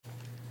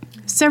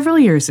Several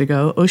years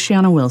ago,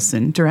 Oceana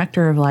Wilson,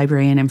 Director of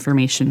Library and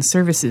Information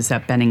Services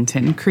at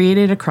Bennington,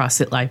 created a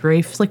CrossIt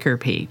Library Flickr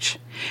page.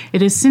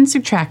 It has since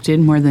attracted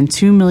more than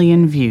 2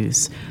 million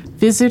views,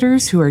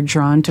 visitors who are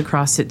drawn to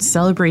CrossIt's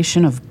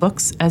celebration of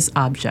books as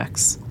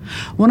objects.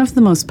 One of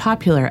the most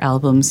popular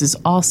albums is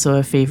also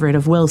a favorite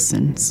of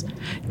Wilson's,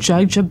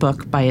 Judge a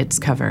Book by Its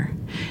Cover.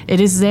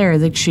 It is there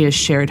that she has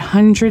shared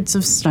hundreds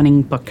of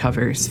stunning book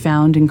covers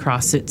found in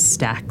CrossIt's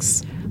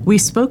stacks. We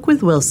spoke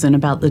with Wilson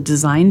about the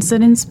designs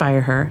that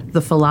inspire her,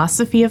 the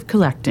philosophy of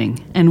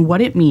collecting, and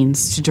what it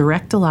means to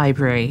direct a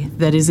library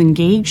that is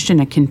engaged in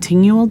a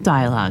continual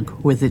dialogue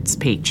with its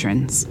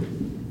patrons.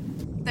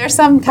 There's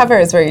some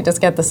covers where you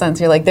just get the sense,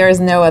 you're like, there is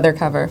no other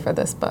cover for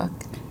this book.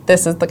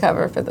 This is the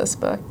cover for this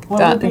book.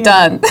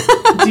 Done.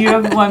 Do you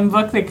have one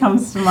book that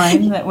comes to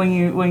mind that when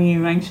you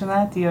mention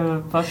that? Do you have a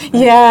book?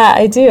 Yeah,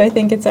 I do. I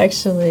think it's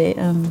actually...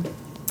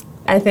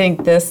 I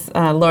think this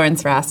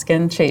Lawrence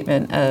Raskin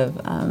treatment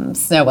of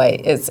Snow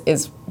White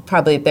is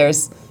probably,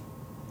 there's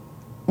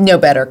no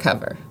better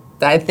cover.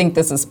 I think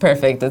this is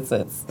perfect.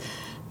 It's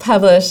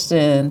published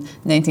in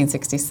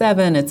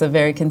 1967. It's a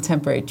very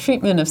contemporary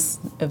treatment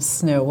of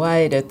Snow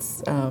White.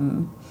 It's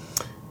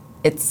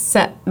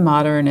set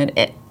modern,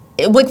 and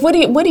like, what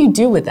do you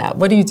do with that?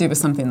 What do you do with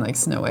something like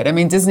Snow White? I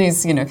mean,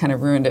 Disney's kind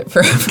of ruined it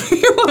for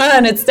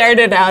everyone. It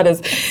started out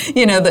as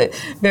the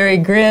very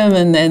grim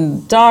and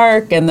then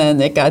dark, and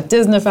then it got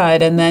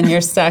Disneyfied, and then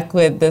you're stuck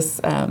with this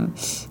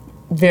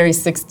very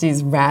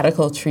 60s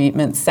radical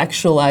treatment,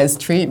 sexualized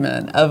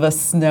treatment of a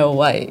Snow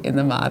White in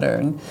the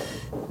modern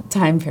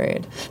time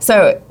period.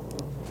 So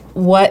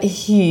what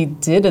he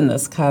did in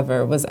this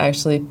cover was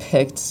actually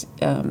picked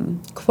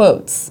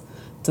quotes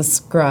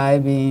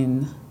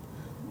describing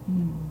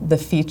the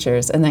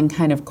features, and then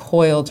kind of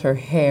coiled her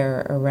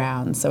hair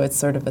around, so it's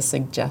sort of a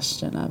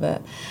suggestion of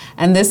it.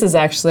 And this is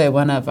actually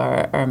one of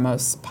our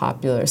most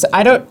popular. So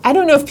I don't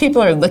know if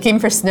people are looking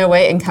for Snow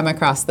White and come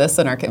across this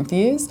and are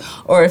confused,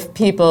 or if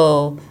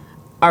people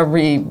are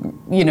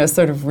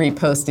sort of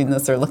reposting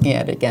this or looking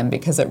at it again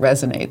because it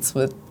resonates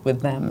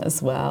with them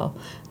as well.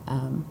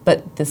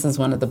 But this is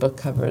one of the book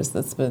covers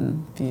that's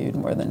been viewed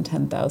more than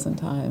 10,000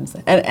 times.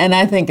 And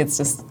I think it's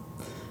just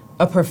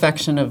a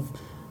perfection of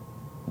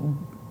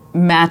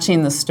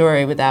matching the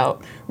story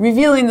without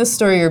revealing the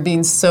story or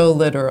being so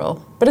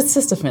literal. But it's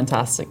just a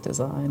fantastic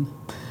design.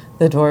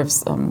 The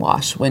dwarves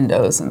wash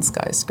windows and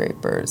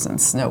skyscrapers,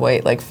 and Snow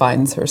White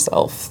finds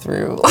herself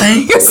through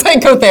a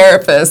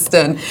psychotherapist,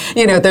 and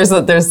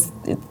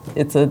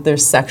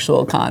there's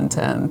sexual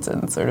content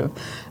and sort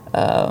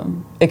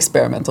of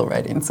experimental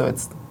writing. So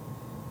it's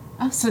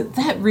so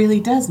that really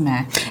does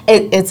match.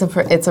 It's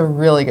a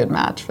really good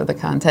match for the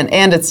content,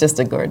 and it's just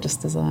a gorgeous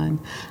design.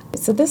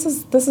 So this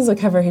is a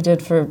cover he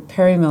did for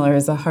Perry Miller,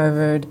 who's a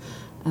Harvard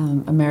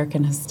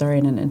American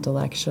historian and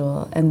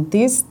intellectual, and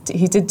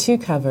he did 2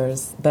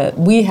 covers that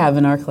we have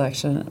in our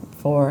collection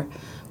for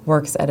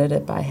works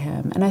edited by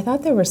him, and I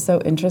thought they were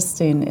so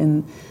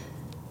interesting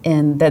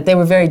in that they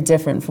were very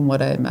different from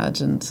what I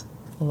imagined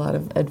a lot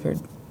of Edward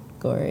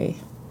Gorey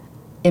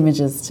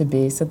images to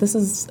be. So this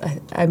is,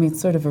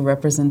 sort of a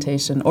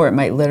representation, or it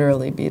might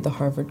literally be the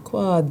Harvard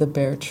Quad, the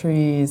bare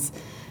trees,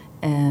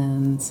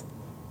 and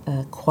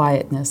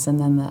quietness. And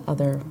then the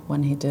other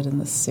one he did in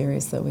this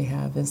series that we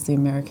have is the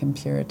American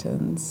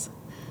Puritans.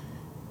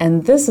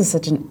 And this is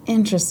such an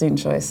interesting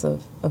choice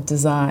of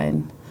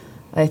design,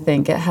 I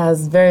think. It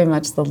has very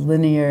much the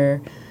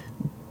linear,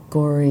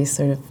 gory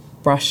sort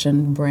of brush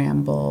and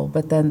bramble,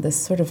 but then this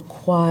sort of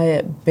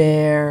quiet,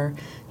 bare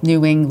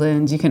New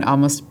England. You can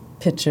almost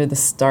picture the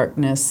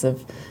starkness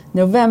of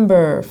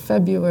November,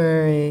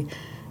 February,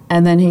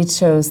 and then he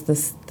chose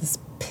this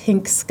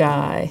pink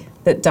sky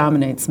that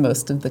dominates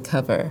most of the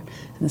cover,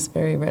 and this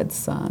very red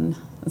sun.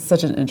 It's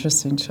such an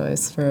interesting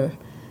choice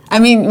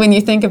when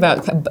you think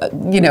about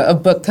a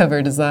book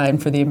cover design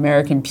for the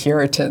American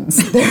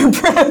Puritans, their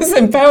prose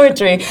and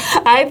poetry,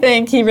 I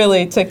think he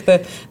really took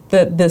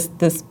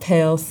this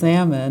pale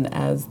salmon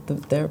as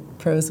their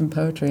prose and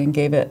poetry and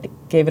gave it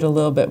a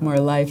little bit more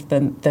life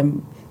than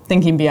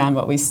thinking beyond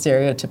what we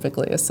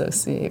stereotypically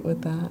associate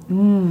with that.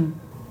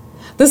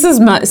 This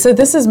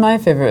is my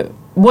favorite,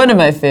 one of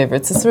my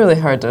favorites. It's really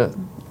hard to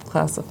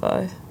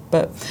classify,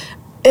 but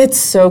it's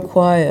so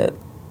quiet.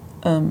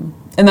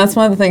 And that's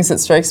one of the things that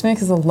strikes me,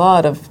 because a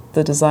lot of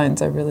the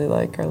designs I really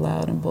like are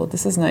loud and bold.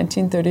 This is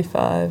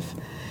 1935,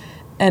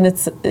 and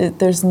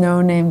there's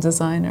no named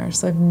designer,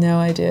 so I have no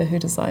idea who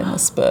designed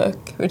this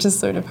book, which is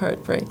sort of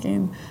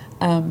heartbreaking.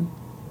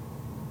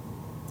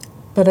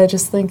 But I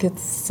just think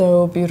it's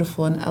so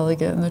beautiful and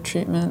elegant in the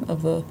treatment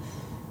of the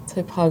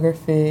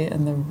typography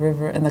and the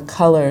river and the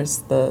colors,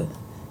 the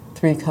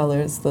 3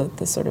 colors,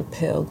 the sort of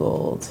pale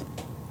gold.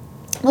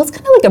 Well, it's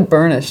kind of like a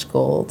burnished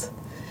gold.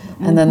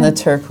 And then the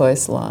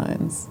turquoise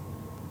lines.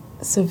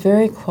 So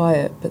very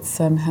quiet, but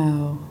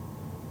somehow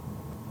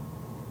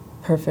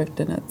perfect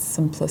in its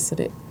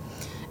simplicity.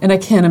 And I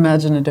can't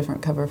imagine a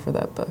different cover for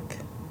that book.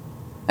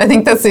 I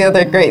think that's the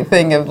other great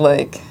thing of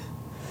which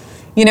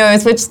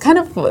is kind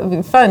of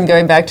fun,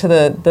 going back to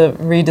the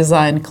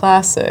redesigned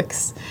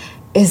classics,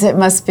 is it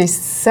must be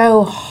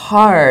so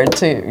hard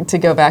to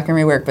go back and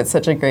rework, but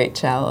such a great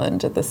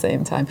challenge at the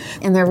same time.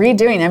 And they're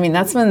redoing. I mean,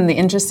 that's one of the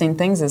interesting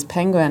things is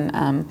Penguin,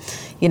 and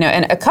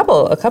a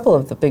couple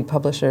of the big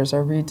publishers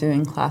are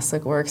redoing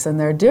classic works, and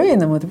they're doing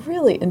them with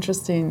really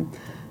interesting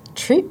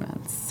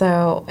treatments.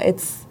 So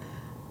it's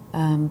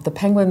the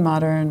Penguin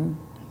Modern.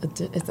 I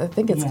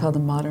think it's called the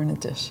Modern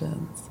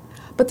Editions,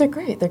 but they're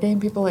great. They're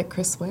getting people like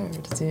Chris Ware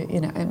to do.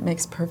 It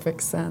makes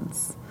perfect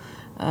sense.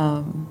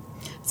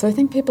 So I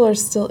think people are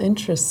still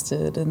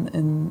interested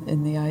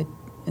in the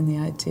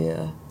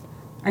idea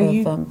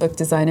of book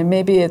design, and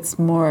maybe it's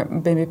more.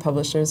 Maybe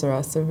publishers are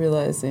also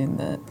realizing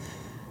that,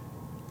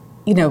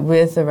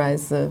 with the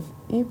rise of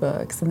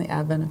ebooks and the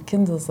advent of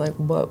Kindles, like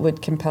what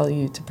would compel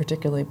you to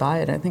particularly buy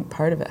it? I think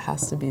part of it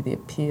has to be the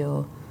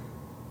appeal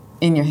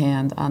in your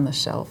hand on the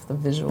shelf, the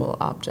visual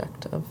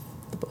object of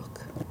the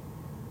book.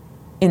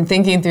 In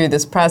thinking through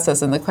this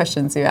process and the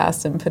questions you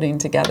asked and putting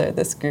together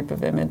this group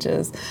of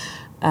images,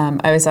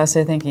 I was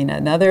also thinking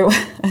another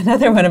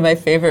one of my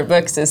favorite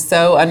books is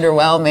so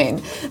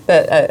underwhelming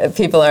that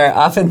people are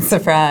often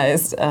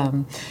surprised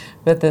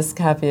with this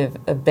copy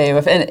of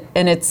Beowulf,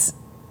 and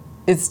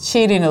it's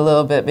cheating a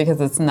little bit because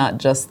it's not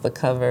just the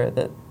cover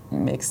that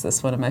makes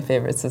this one of my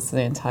favorites; it's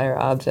the entire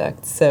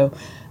object. So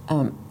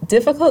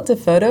difficult to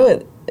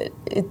photo.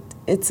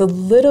 It's a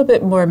little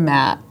bit more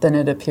matte than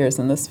it appears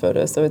in this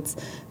photo. So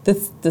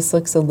this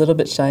looks a little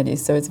bit shiny.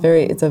 So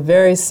it's a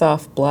very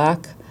soft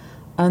black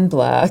on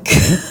black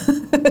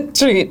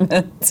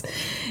treatment.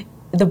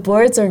 The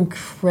boards are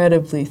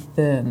incredibly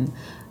thin,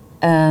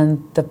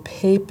 and the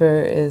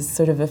paper is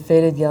sort of a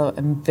faded yellow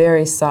and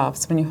very soft.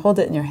 So when you hold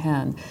it in your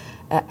hand,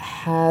 it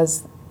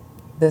has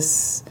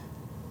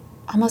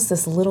almost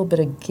this little bit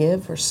of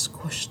give or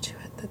squish to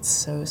it that's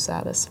so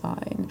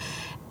satisfying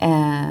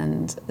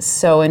and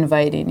so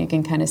inviting. You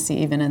can kind of see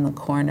even in the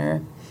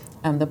corner,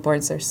 the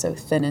boards are so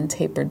thin and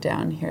tapered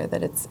down here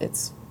that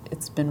it's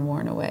been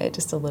worn away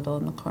just a little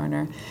in the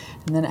corner.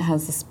 And then it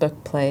has this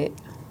book plate,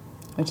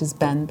 which is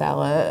Ben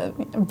Bella,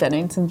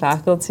 Bennington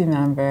faculty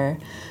member,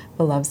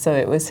 beloved. So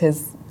it was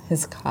his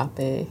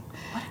copy.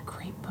 What a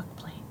great book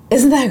plate.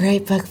 Isn't that a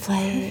great book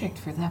plate? Perfect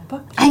for that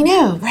book. I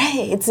know,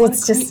 right?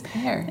 It's just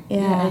pair.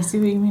 Yeah, I see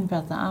what you mean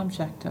about the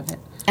object of it.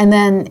 And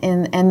then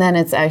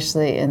it's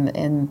actually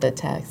in the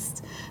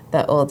text,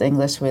 the Old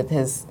English with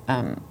his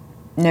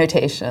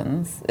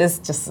notations. It's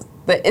just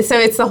so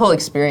it's the whole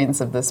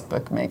experience of this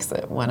book makes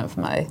it one of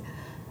my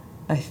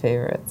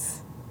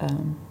favorites.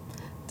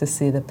 To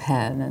see the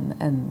pen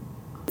and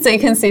so you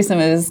can see some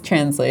of his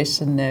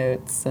translation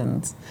notes,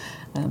 and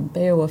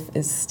Beowulf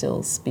is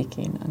still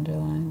speaking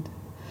underlined.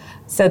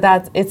 So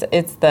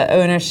it's the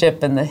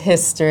ownership and the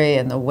history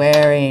and the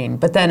wearing,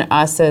 but then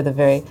also the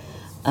very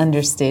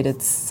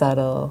understated,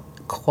 subtle,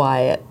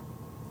 quiet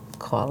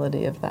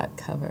quality of that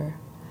cover.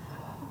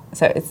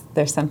 So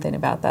there's something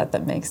about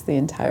that makes the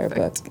entire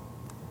book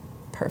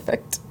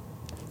perfect.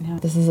 Yeah.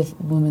 This is a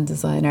woman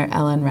designer,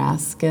 Ellen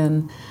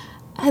Raskin.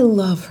 I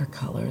love her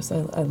colors.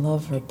 I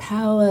love her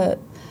palette,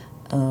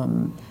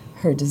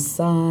 her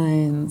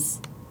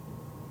designs.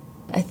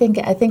 I think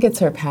it's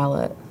her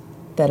palette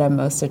that I'm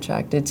most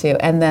attracted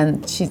to, and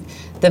then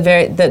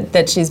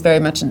that she's very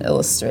much an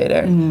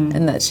illustrator,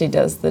 and that she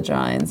does the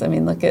drawings. I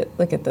mean, look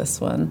at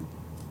this one;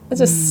 it's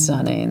just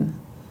stunning.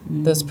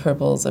 Those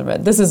purples and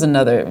red. This is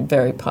another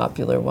very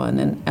popular one,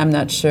 and I'm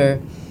not sure.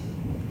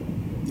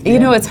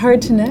 It's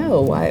hard to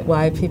know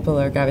why people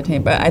are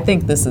gravitating, but I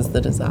think this is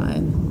the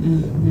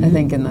design. I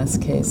think in this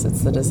case,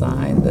 it's the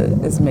design that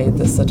has made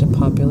this such a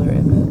popular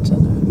image.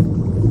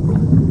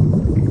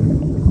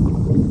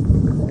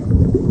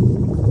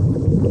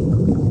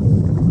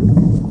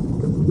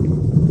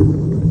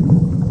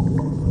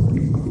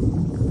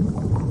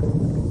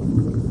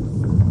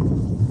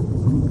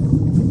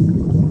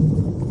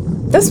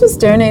 This was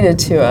donated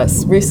to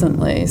us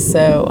recently,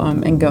 so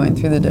in going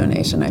through the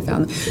donation I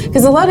found,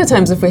 because a lot of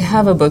times if we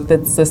have a book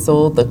that's this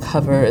old, the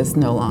cover is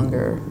no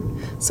longer,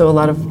 so a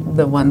lot of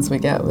the ones we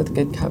get with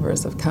good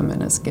covers have come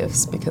in as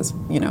gifts because,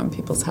 in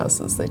people's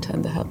houses they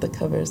tend to have the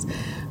covers.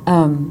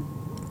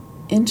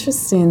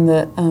 Interesting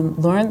that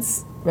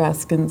Lawrence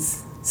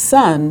Raskin's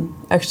son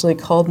actually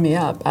called me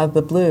up out of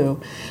the blue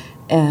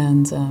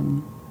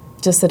and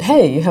just said,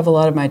 hey, you have a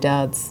lot of my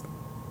dad's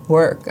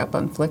work up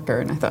on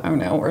Flickr, and I thought, oh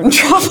no, we're in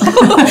trouble.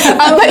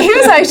 But he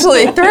was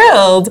actually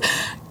thrilled.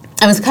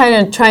 I was kind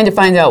of trying to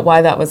find out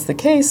why that was the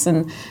case,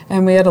 and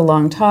we had a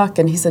long talk,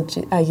 and he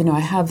said, I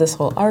have this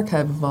whole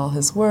archive of all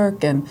his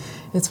work, and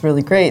it's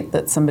really great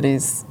that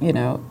somebody's,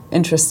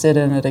 interested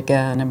in it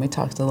again, and we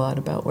talked a lot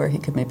about where he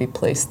could maybe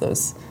place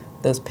those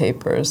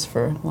papers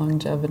for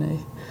longevity.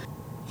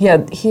 He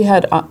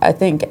had I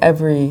think,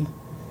 every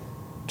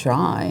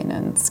drawing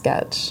and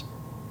sketch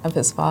of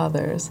his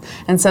father's.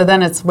 And so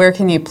then it's where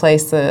can you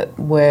place it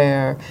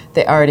where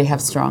they already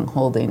have strong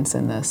holdings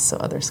in this so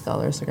other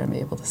scholars are going to be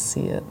able to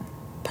see it.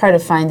 Part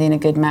of finding a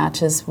good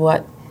match is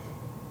what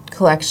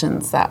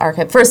collections that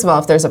archive. First of all,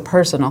 if there's a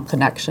personal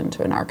connection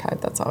to an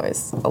archive, that's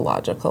always a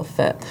logical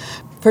fit.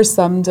 For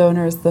some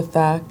donors, the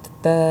fact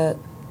that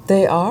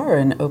they are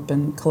an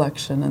open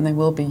collection and they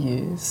will be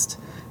used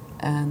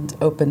and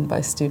opened by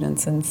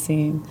students and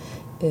seen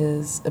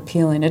is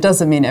appealing. It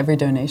doesn't mean every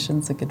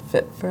donation's a good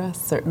fit for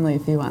us. Certainly,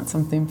 if you want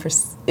something,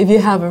 if you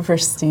have a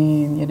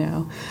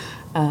pristine,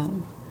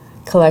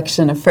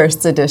 collection of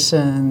first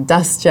edition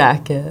dust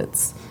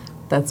jackets,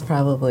 that's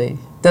probably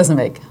doesn't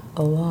make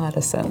a lot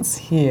of sense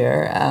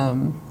here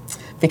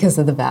because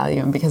of the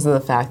value and because of the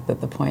fact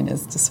that the point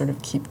is to sort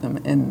of keep them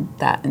in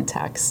that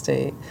intact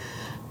state.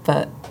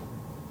 But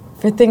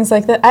for things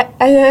like that,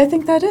 I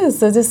think that is.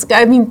 So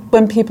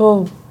when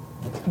people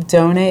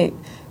donate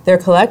their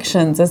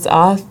collections, it's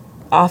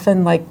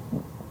often like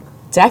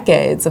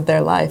decades of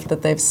their life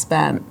that they've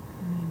spent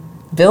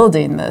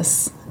building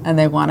this, and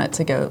they want it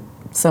to go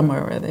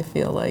somewhere where they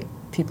feel like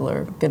people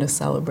are going to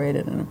celebrate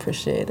it and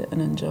appreciate it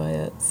and enjoy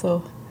it.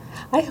 So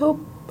I hope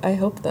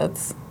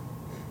that's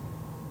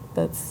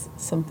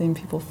something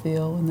people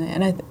feel when they,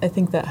 and I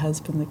think that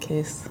has been the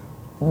case.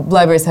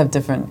 Libraries have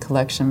different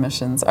collection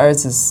missions.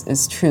 Ours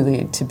is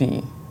truly to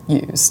be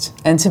used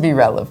and to be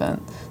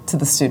relevant to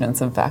the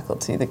students and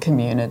faculty, the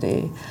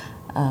community,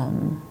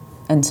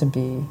 and to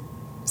be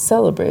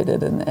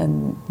celebrated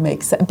and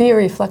be a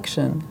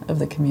reflection of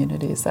the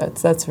communities.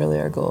 That's really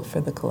our goal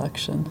for the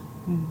collection.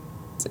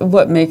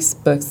 What makes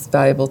books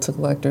valuable to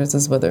collectors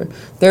is whether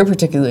they're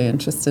particularly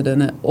interested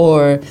in it,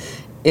 or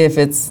if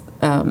it's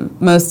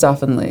most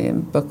oftenly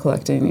in book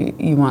collecting,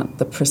 you want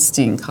the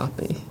pristine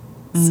copy.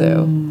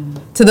 So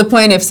to the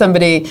point, if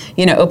somebody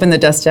opened the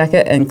dust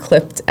jacket and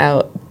clipped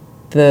out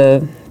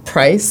the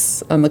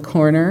price on the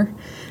corner,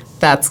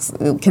 that's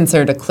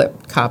considered a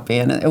clipped copy,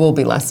 and it will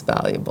be less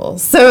valuable.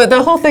 So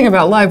the whole thing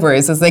about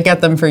libraries is they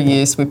get them for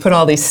use. We put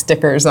all these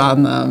stickers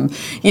on them.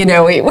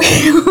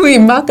 We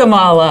muck them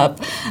all up.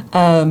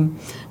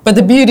 But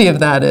the beauty of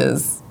that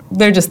is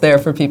they're just there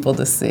for people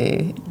to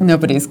see.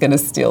 Nobody's going to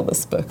steal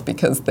this book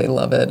because they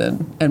love it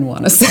and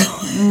want to sell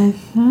it.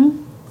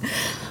 Mm-hmm.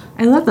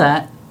 I love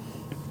that.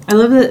 I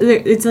love that.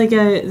 It's like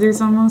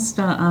there's almost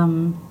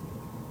a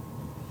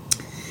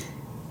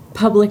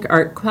public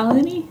art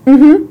quality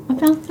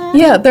about that.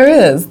 Yeah, there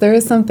is. There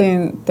is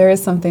something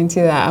to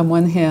that. On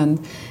one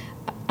hand,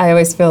 I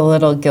always feel a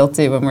little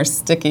guilty when we're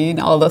sticking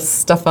all the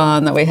stuff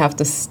on that we have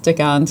to stick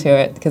onto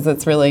it because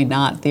it's really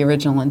not the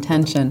original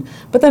intention.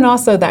 But then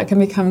also that can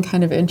become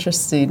kind of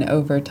interesting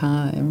over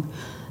time.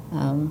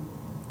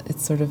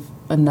 It's sort of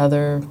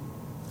another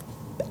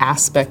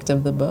aspect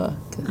of the book.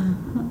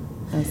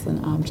 As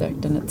an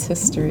object in its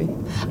history.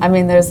 I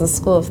mean, there's a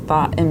school of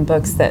thought in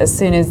books that as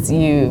soon as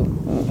you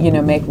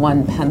make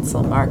one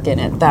pencil mark in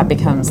it, that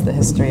becomes the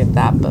history of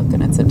that book,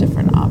 and it's a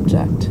different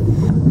object.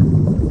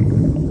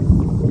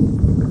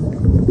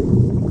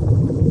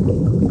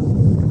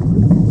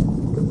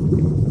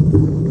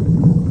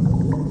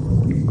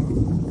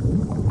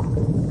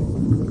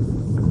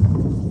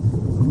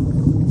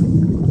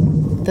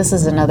 This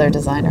is another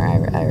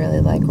designer I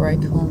really like, Roy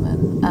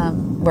Coleman.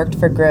 Worked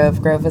for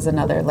Grove. Grove was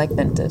another, like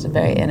Vintage, a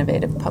very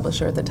innovative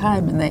publisher at the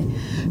time, and they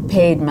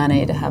paid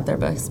money to have their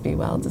books be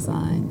well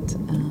designed.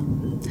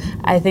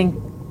 I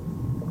think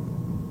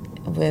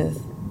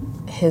with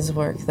his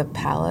work, the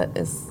palette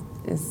is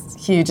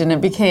huge, and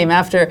it became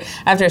after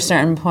a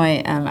certain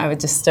point, I would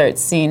just start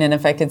seeing, and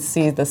if I could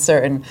see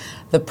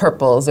the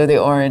purples or the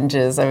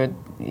oranges,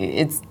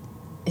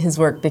 his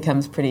work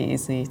becomes pretty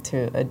easy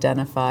to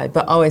identify,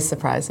 but always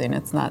surprising.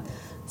 It's not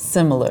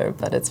similar,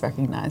 but it's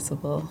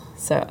recognizable.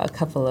 So a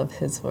couple of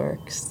his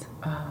works.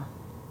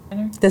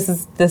 This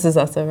is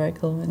also very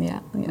cool, and yeah.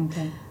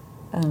 Okay.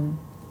 And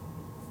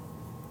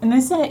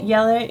is that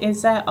yellow?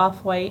 Is that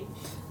off-white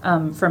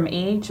from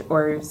age,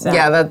 or is that?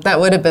 Yeah, that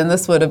would have been.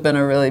 This would have been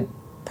a really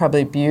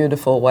probably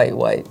beautiful bright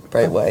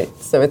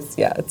white. So it's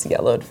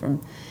yellowed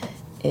from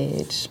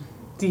age.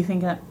 Do you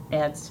think that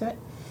adds to it?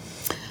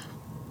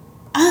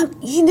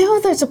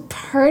 There's a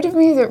part of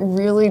me that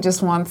really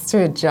just wants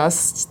to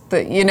adjust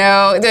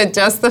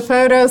the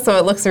photo so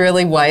it looks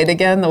really white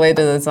again, the way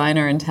the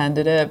designer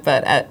intended it.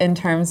 But in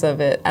terms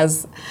of it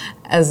as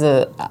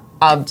a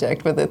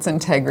object with its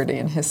integrity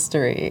and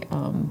history,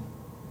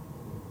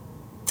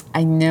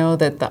 I know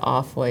that the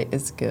off-white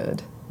is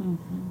good.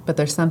 Mm-hmm. But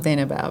there's something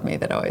about me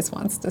that always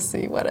wants to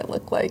see what it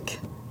looked like,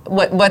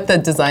 what the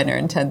designer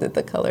intended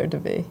the color to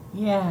be.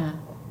 Yeah.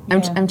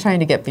 I'm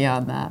trying to get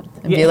beyond that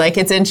and be like,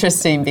 it's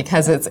interesting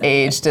because it's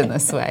aged in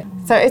this way.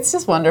 So it's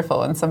just wonderful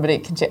when somebody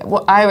can.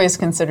 I always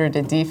considered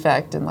a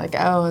defect and like,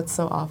 oh, it's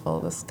so awful.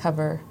 This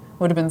cover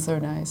would have been so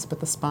nice, but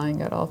the spine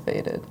got all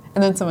faded.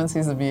 And then someone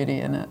sees the beauty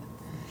in it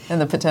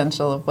and the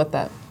potential of what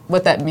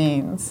that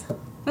means.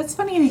 That's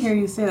funny to hear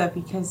you say that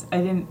because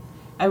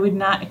I would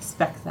not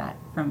expect that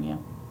from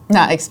you.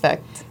 Not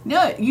expect.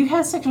 No, you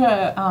have such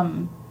a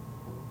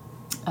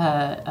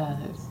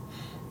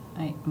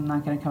I'm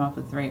not going to come up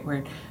with the right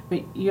word,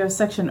 but you have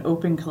such an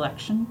open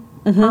collection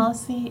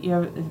policy. You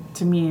have,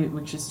 to me,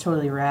 which is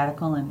totally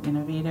radical and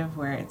innovative,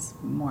 where it's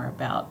more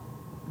about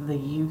the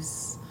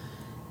use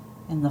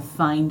and the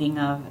finding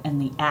of and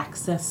the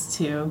access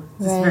to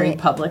this very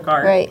public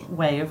art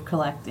way of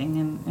collecting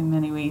in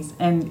many ways.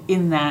 And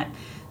in that,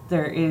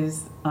 there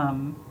is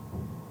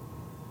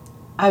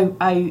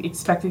I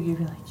expected you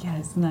to be like, yeah,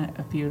 isn't that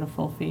a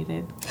beautiful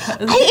faded?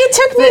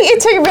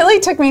 It really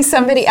took me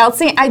somebody else.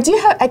 See,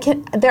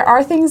 there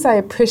are things I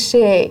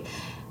appreciate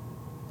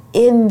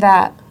in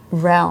that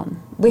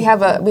realm. We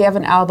have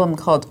an album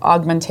called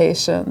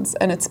Augmentations,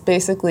 and it's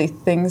basically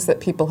things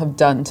that people have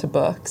done to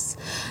books.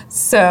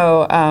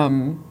 So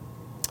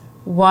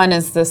one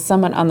is this: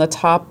 someone on the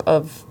top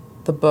of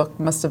the book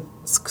must have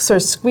sort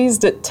of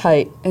squeezed it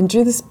tight and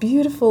drew this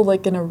beautiful,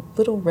 like in a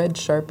little red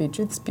Sharpie,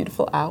 drew this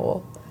beautiful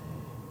owl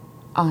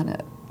on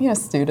it.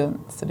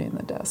 Student sitting in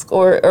the desk.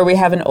 Or we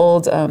have an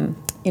old,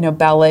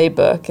 ballet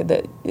book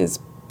that is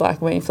black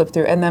and white. You flip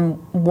through, and then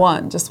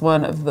just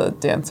one of the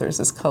dancers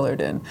is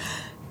colored in.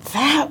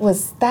 That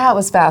was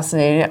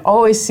fascinating. I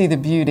always see the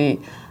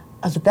beauty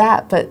of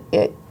that, but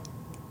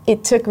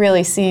it took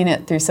really seeing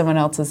it through someone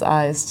else's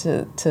eyes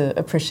to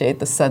appreciate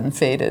the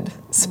sun-faded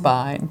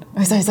spine. I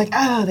was always like,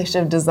 oh, they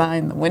should have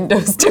designed the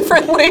windows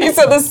differently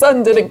so the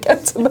sun didn't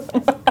get to them.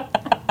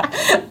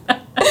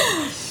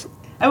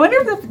 I wonder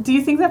do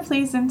you think that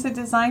plays into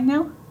design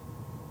now?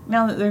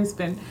 Now that there's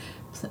been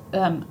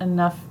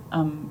enough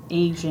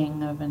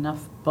aging of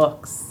enough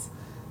books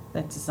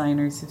that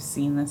designers have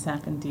seen this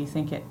happen, do you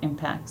think it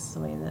impacts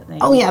the way that they?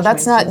 Oh yeah,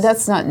 that's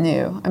not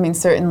new. I mean,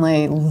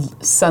 certainly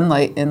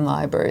sunlight in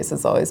libraries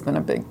has always been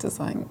a big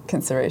design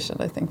consideration,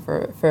 I think,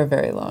 for a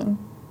very long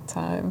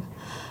time.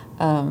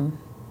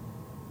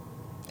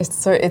 It's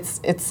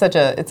such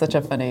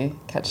a funny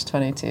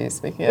catch-22,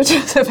 speaking of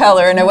Joseph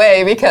Heller, in a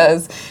way,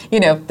 because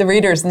the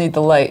readers need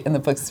the light, and the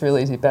books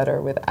really do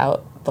better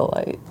without the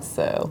light.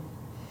 So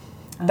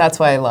that's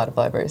why a lot of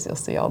libraries you'll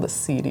see all the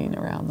seating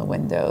around the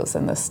windows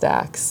and the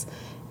stacks.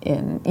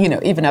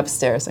 Even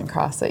upstairs in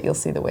CrossIT, you'll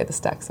see the way the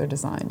stacks are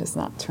designed is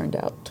not turned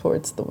out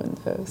towards the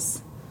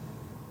windows.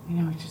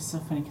 Which is so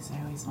funny because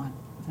I always want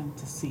them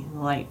to see the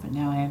light, but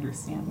now I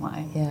understand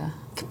why. Yeah.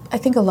 I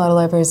think a lot of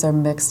libraries are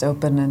mixed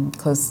open and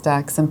closed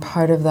stacks, and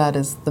part of that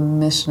is the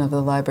mission of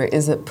the library.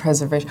 Is it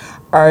preservation?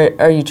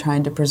 Are you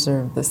trying to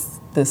preserve this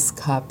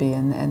copy,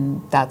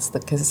 and that's the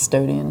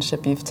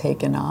custodianship you've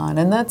taken on,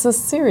 and that's a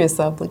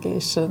serious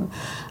obligation,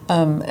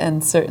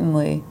 and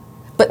certainly,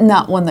 but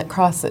not one that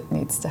CrossIT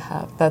needs to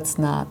have. That's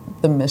not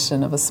the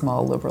mission of a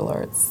small liberal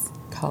arts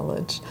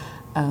college,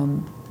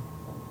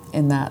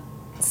 in that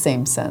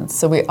same sense.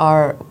 So we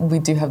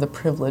do have the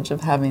privilege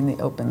of having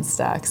the open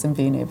stacks and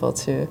being able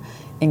to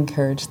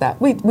encourage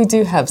that. We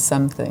do have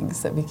some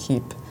things that we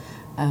keep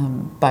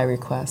by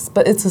request,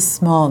 but it's a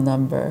small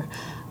number,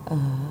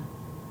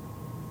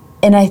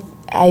 and I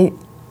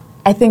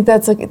think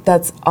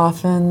that's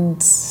often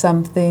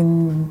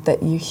something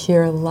that you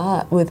hear a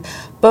lot with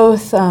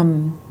both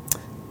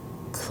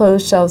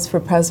closed shelves for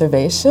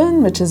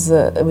preservation, which is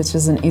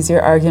an easier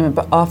argument,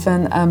 but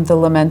often the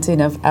lamenting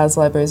of, as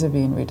libraries are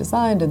being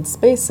redesigned in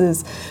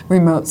spaces,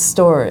 remote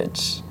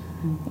storage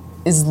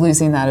is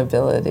losing that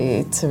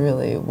ability to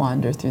really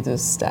wander through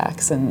those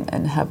stacks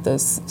and have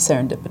those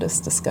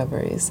serendipitous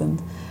discoveries.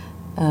 And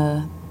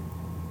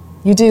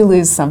you do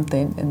lose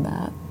something in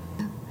that.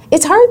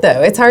 It's hard,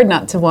 though. It's hard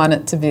not to want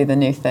it to be the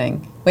new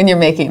thing when you're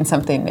making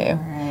something new.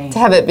 Right. To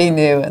have it be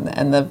new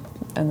and the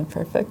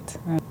perfect.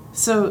 Right.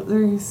 So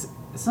there's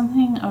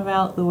something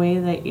about the way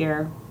that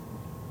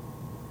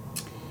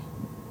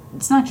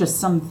it's not just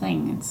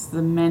something, it's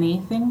the many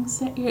things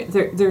that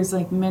there's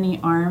like many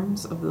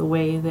arms of the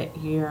way that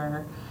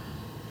you're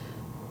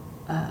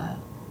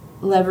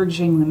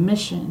leveraging the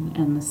mission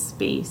and the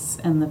space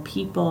and the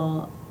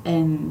people,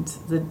 and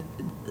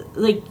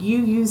you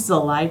use the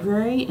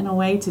library in a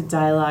way to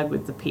dialogue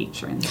with the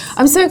patrons.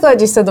 I'm so glad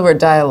you said the word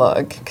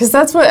dialogue, because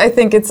that's what I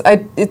think it's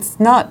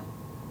not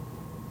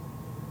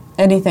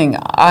anything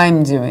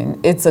I'm doing.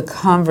 It's a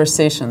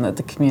conversation that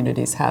the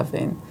community's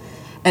having,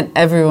 and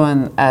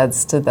everyone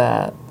adds to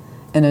that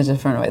in a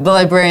different way. The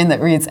librarian that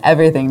reads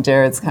everything,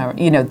 Jared's,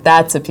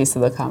 that's a piece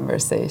of the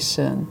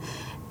conversation,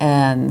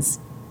 and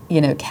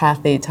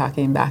Kathy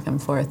talking back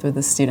and forth with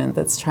a student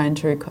that's trying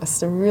to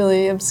request a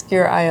really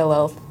obscure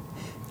ILL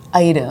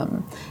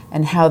item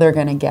and how they're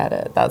going to get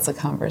it. That's a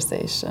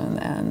conversation.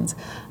 And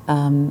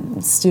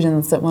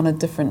students that want a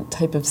different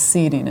type of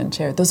seating and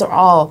chair. Those are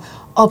all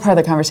part of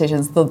the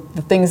conversations, the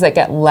things that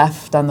get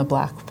left on the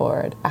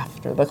blackboard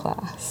after the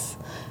class.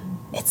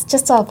 It's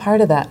just all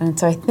part of that. And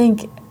so I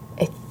think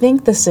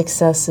the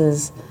success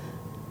is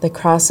the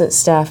CrossIT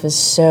staff is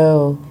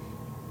so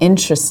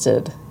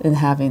interested in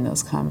having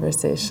those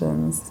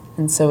conversations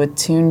and so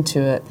attuned to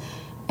it,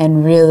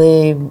 and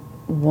really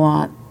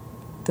want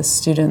the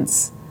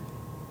students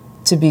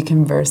to be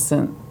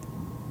conversant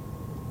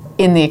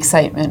in the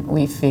excitement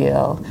we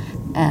feel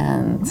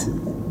and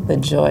the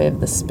joy of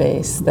the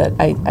space. That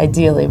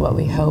ideally what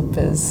we hope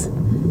is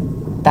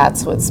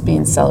that's what's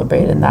being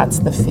celebrated and that's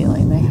the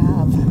feeling they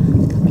have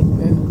coming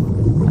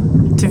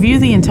through. To view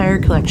the entire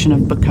collection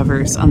of book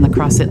covers on the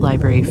CrossIT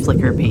Library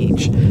Flickr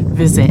page,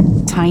 visit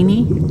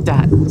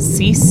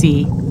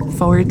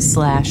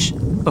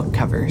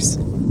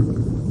tiny.cc/bookcovers.